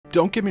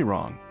Don't get me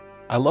wrong,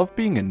 I love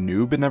being a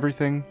noob and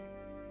everything,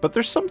 but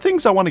there's some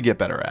things I want to get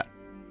better at.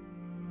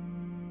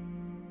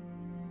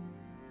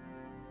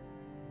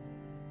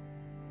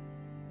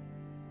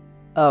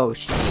 Oh,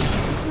 shit.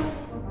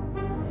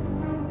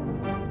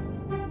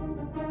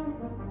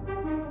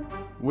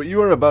 What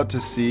you are about to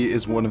see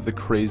is one of the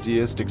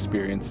craziest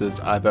experiences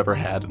I've ever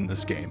had in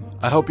this game.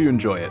 I hope you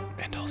enjoy it,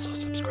 and also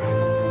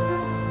subscribe.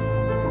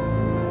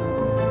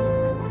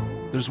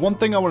 There's one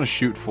thing I want to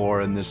shoot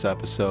for in this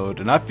episode,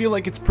 and I feel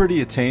like it's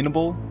pretty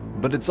attainable,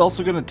 but it's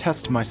also going to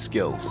test my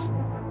skills.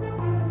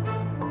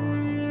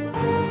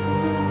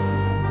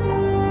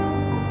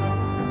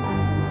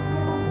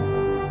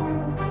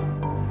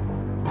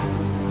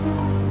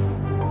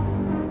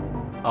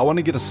 I want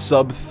to get a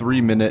sub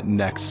 3-minute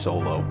neck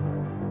solo.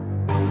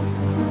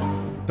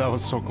 That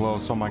was so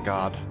close, oh my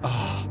god.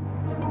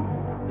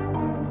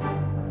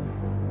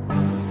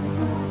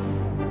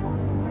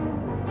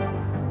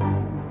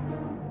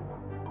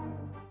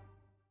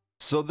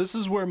 So this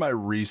is where my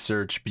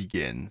research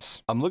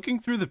begins. I'm looking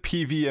through the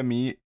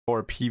PVME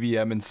or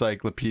PVM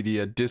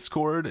Encyclopedia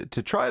Discord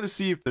to try to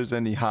see if there's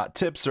any hot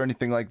tips or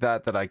anything like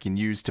that that I can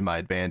use to my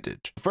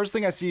advantage. The first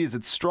thing I see is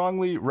it's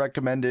strongly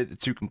recommended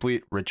to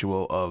complete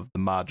Ritual of the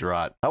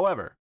Magistar.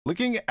 However,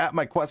 looking at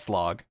my quest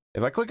log,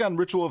 if I click on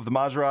Ritual of the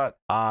Magistar,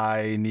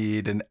 I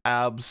need an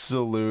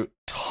absolute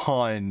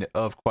ton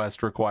of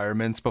quest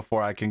requirements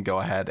before I can go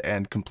ahead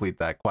and complete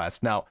that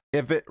quest. Now,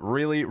 if it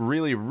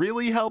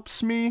really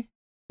helps me,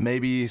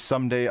 maybe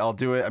someday I'll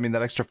do it. I mean,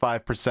 that extra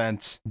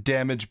 5%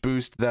 damage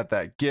boost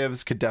that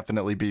gives could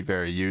definitely be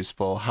very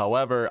useful.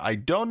 However, I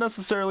don't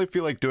necessarily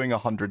feel like doing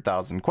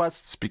 100,000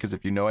 quests because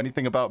if you know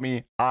anything about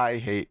me, I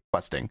hate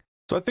questing.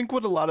 So I think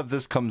what a lot of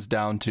this comes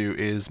down to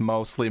is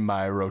mostly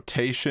my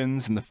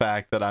rotations and the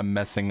fact that I'm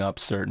messing up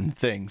certain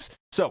things.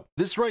 So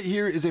this right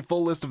here is a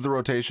full list of the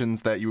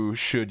rotations that you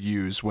should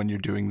use when you're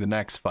doing the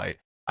next fight.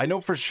 I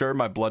know for sure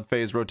my blood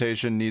phase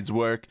rotation needs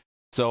work.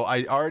 So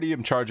I already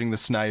am charging the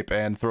snipe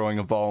and throwing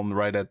a vuln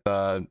right at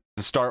the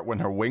start when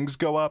her wings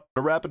go up.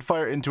 A rapid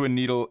fire into a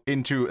needle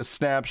into a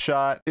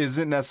snapshot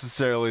isn't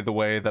necessarily the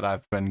way that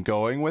I've been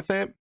going with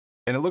it.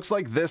 And it looks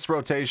like this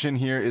rotation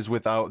here is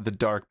without the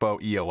dark bow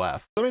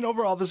EOF. I mean,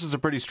 overall, this is a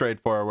pretty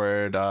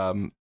straightforward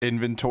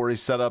inventory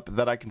setup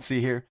that I can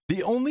see here.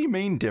 The only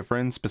main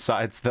difference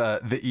besides the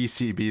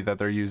ECB that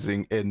they're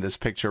using in this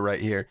picture right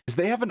here is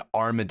they have an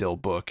Armadillo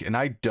book and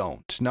I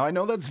don't. Now, I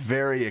know that's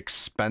very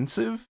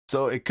expensive,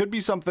 so it could be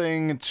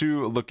something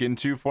to look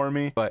into for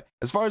me. But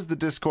as far as the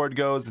Discord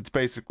goes, it's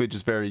basically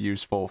just very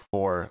useful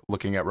for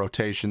looking at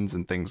rotations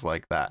and things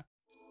like that.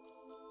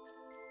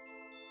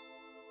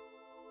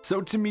 So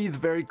to me, the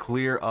very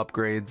clear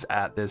upgrades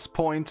at this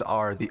point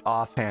are the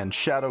offhand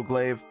Shadow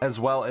Glaive, as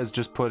well as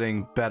just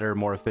putting better,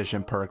 more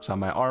efficient perks on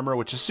my armor,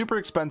 which is super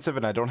expensive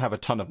and I don't have a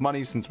ton of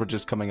money since we're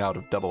just coming out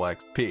of double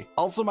XP.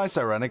 Also, my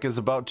Sirenic is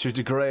about to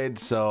degrade,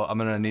 so I'm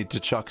gonna need to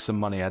chuck some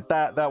money at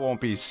that. That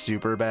won't be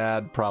super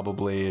bad,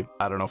 probably,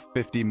 I don't know,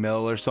 50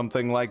 mil or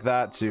something like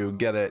that to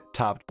get it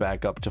topped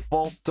back up to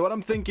full. So what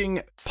I'm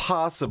thinking,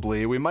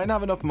 possibly, we might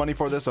have enough money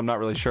for this. I'm not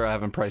really sure. I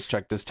haven't price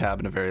checked this tab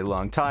in a very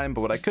long time,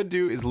 but what I could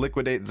do is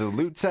liquidate the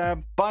loot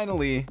tab,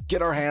 finally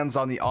get our hands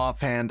on the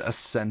offhand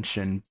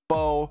Ascension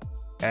bow,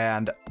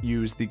 and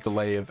use the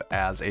glaive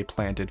as a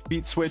planted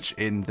feet switch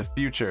in the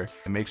future.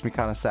 It makes me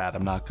kind of sad,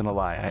 I'm not gonna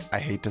lie. I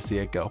hate to see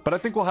it go, but I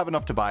think we'll have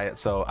enough to buy it,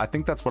 so I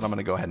think that's what I'm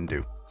gonna go ahead and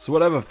do. So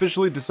what I've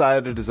officially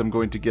decided is I'm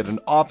going to get an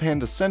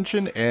offhand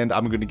Ascension, and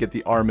I'm gonna get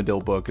the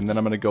Armadillo book, and then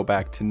I'm gonna go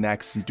back to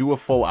next and do a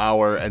full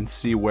hour and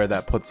see where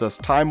that puts us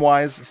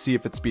time-wise, see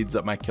if it speeds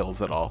up my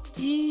kills at all.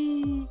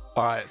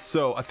 Alright,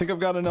 so I think I've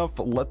got enough.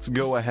 Let's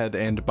go ahead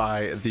and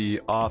buy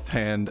the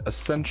offhand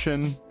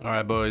Ascension.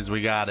 Alright, boys,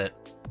 we got it.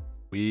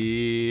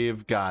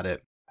 We've got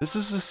it. This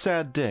is a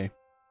sad day.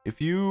 If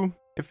you've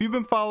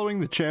been following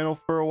the channel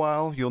for a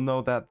while, you'll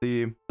know that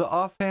the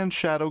offhand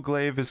Shadow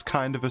Glaive is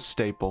kind of a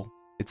staple.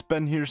 It's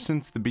been here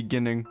since the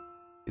beginning.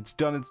 It's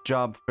done its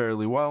job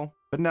fairly well,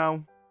 but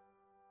now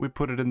we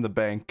put it in the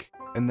bank,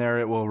 and there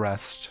it will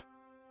rest.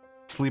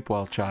 Sleep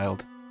well,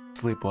 child.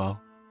 Sleep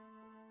well.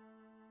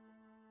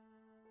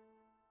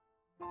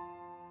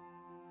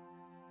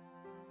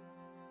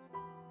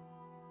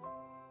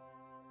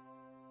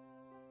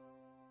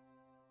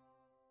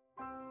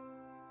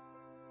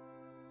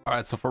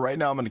 Alright, so for right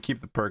now, I'm going to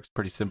keep the perks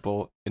pretty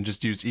simple and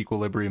just use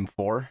Equilibrium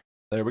 4.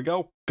 There we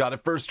go. Got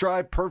it first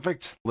try.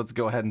 Perfect. Let's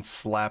go ahead and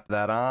slap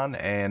that on,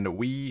 and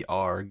we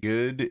are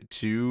good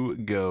to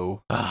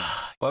go. Well,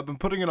 I've been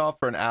putting it off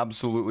for an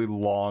absolutely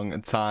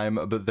long time,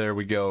 but there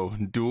we go.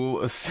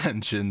 Dual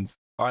Ascensions.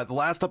 Alright, the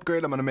last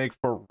upgrade I'm going to make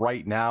for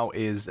right now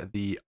is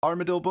the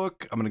Armadillo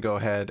book. I'm going to go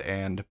ahead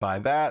and buy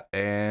that,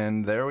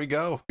 and there we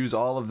go. Use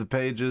all of the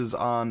pages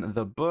on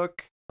the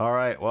book.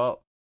 Alright,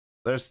 well,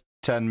 there's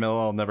 10 mil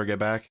I'll never get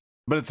back,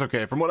 but it's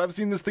okay. From what I've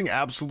seen, this thing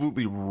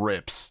absolutely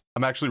rips.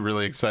 I'm actually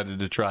really excited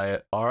to try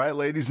it. All right,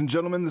 ladies and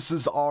gentlemen, this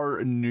is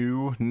our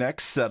new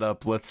next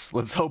setup. Let's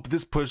hope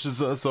this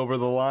pushes us over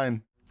the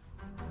line.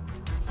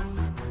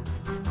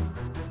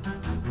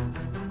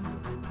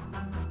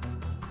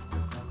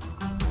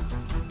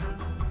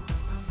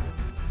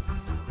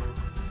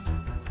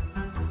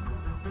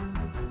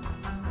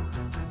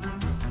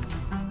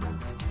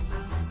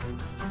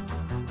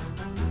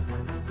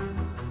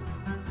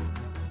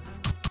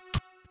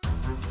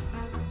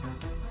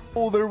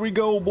 Oh, there we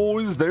go,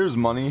 boys. There's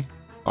money.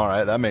 All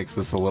right, that makes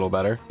this a little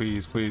better.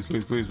 Please, please,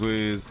 please, please,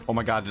 please. Oh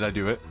my God, did I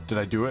do it? Did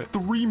I do it?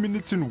 3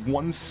 minutes and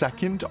 1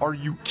 second? Are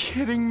you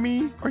kidding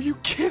me? Are you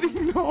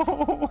kidding?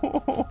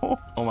 No.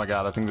 Oh my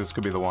God, I think this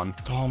could be the one.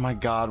 Oh my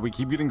God, we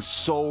keep getting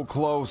so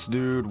close,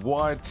 dude.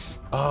 What?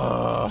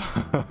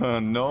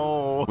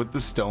 No. With the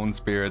stone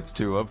spirits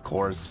too, of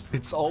course.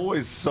 It's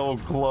always so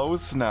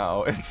close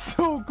now. It's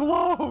so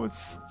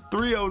close.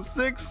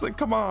 306,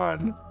 come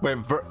on. Wait,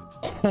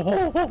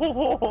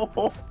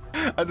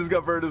 I just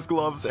got Virtus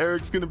gloves.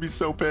 Eric's gonna be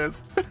so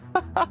pissed.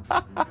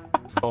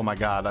 Oh my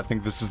God, I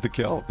think this is the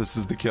kill. This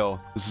is the kill.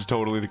 This is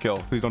totally the kill.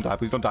 Please don't die.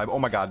 Please don't die. Oh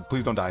my God,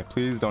 please don't die.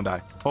 Please don't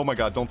die. Oh my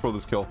God, don't throw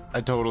this kill.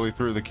 I totally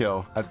threw the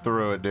kill. I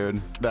threw it,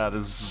 dude. That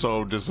is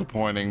so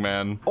disappointing,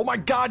 man. Oh my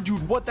God,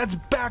 dude, what? That's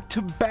back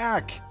to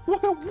back.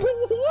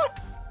 What?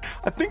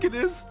 I think it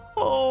is.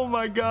 Oh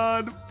my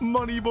God,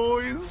 money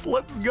boys,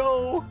 let's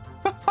go.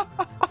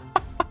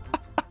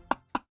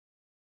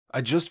 I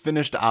just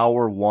finished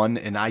hour 1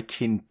 and I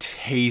can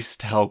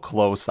taste how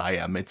close I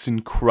am. It's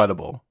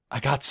incredible. I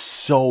got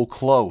so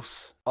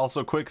close.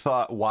 Also, quick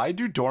thought, why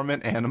do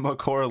dormant anima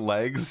core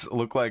legs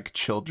look like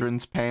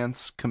children's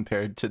pants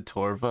compared to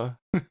Torva?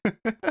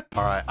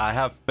 All right, I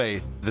have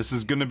faith. This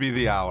is gonna be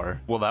the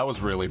hour. Well, that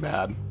was really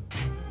bad.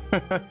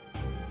 That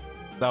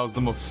was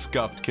the most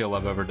scuffed kill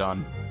I've ever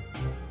done.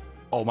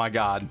 Oh my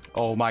God.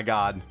 Oh my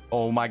God.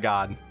 Oh my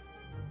God.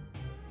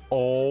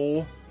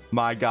 Oh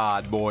my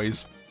God,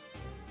 boys.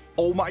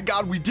 Oh my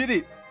God, we did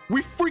it.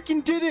 We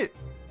freaking did it.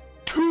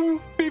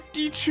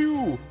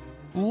 252.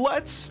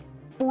 Let's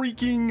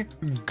freaking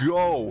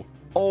go.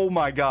 Oh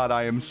my God,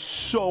 I am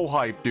so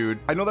hyped, dude.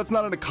 I know that's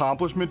not an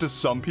accomplishment to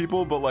some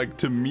people, but like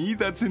to me,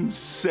 that's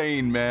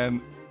insane,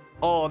 man.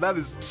 Oh, that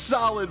is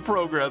solid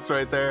progress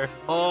right there.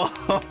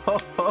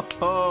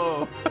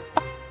 Oh,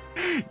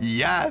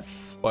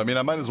 yes. Well, I mean,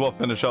 I might as well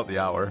finish out the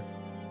hour.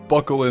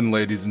 Buckle in,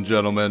 ladies and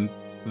gentlemen.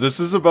 This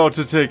is about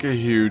to take a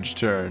huge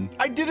turn.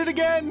 I did it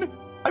again.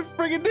 I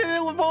friggin' did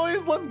it,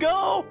 boys. Let's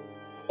go.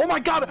 Oh my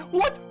God.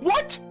 What?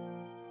 What?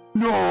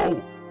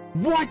 No.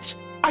 What?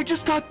 I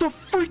just got the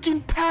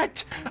freaking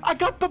pet. I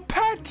got the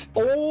pet.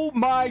 Oh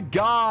my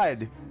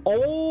God.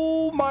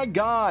 Oh my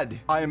God.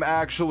 I am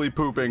actually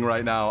pooping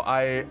right now.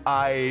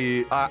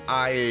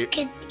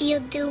 Could you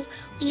do,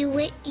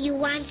 you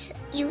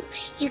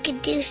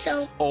could do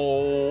so.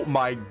 Oh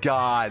my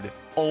God.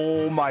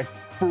 Oh my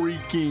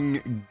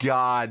freaking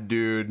God,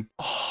 dude.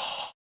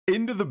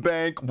 Into the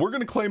bank. We're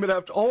gonna claim it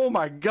after. Oh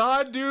my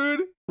God,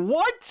 dude.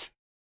 What?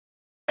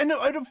 And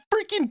a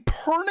freaking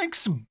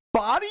Pernix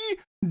body?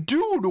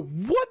 Dude,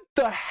 what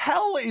the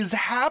hell is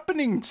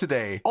happening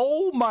today?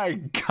 Oh my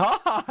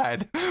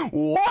God.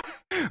 What?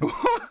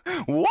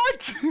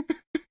 What?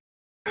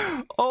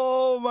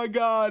 Oh my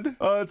God.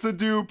 It's a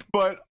dupe,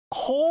 but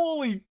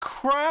holy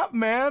crap,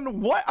 man.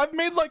 What? I've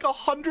made like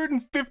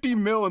 150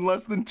 mil in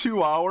less than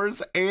 2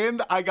 hours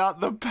and I got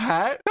the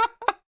pet.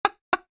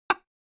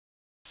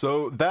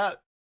 So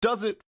that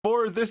does it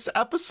for this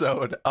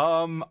episode.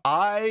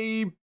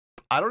 I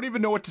don't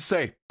even know what to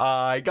say.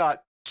 I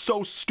got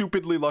so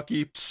stupidly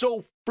lucky,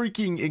 so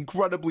freaking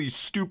incredibly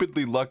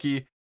stupidly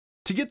lucky.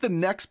 To get the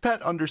next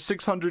pet under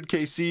 600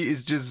 KC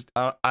is just,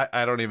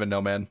 I don't even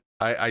know, man.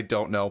 I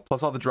don't know.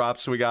 Plus all the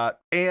drops we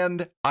got,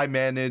 and I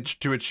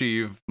managed to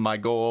achieve my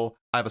goal.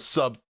 I have a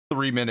sub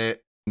 3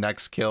 minute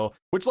next kill,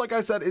 which, like I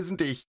said,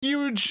 isn't a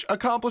huge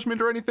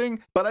accomplishment or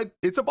anything, but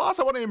it's a boss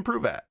I want to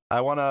improve at. I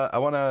want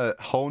to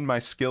hone my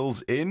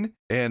skills in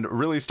and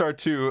really start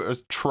to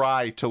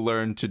try to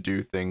learn to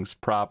do things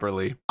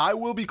properly. I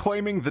will be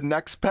claiming the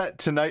next pet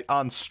tonight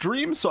on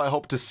stream, so I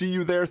hope to see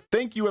you there.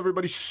 Thank you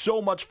everybody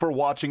so much for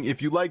watching.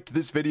 If you liked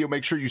this video,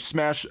 make sure you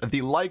smash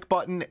the like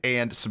button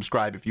and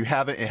subscribe if you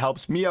haven't. It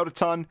helps me out a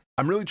ton.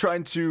 I'm really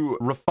trying to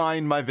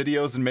refine my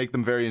videos and make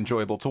them very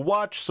enjoyable to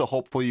watch, so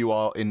hopefully you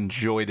all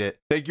enjoyed it.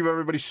 Thank you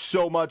everybody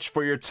so much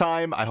for your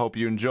time. I hope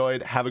you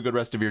enjoyed. Have a good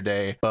rest of your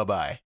day.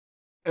 Bye-bye.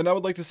 And I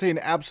would like to say an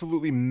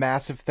absolutely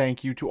massive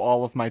thank you to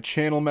all of my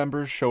channel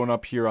members showing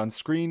up here on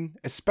screen,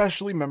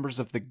 especially members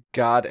of the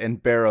God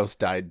and Barrows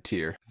Died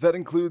tier. That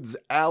includes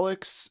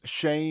Alex,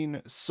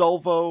 Shane,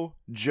 Solvo,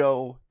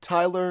 Joe,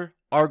 Tyler,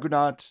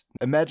 Argonaut,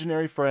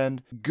 Imaginary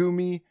Friend,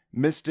 Gumi,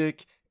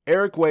 Mystic,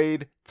 Eric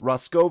Wade,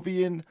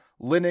 Roscovian,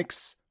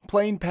 Linux,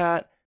 Plain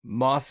Pat,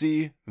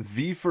 Mossy,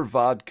 V for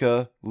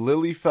Vodka,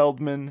 Lily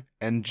Feldman,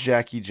 and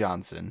Jackie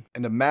Johnson.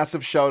 And a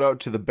massive shout out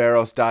to the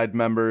Barrows Died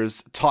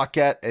members,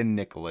 Talkat and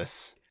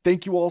Nicholas.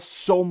 Thank you all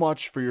so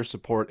much for your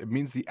support. It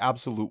means the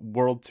absolute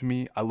world to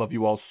me. I love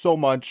you all so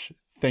much.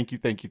 Thank you,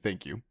 thank you,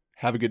 thank you.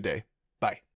 Have a good day. Bye.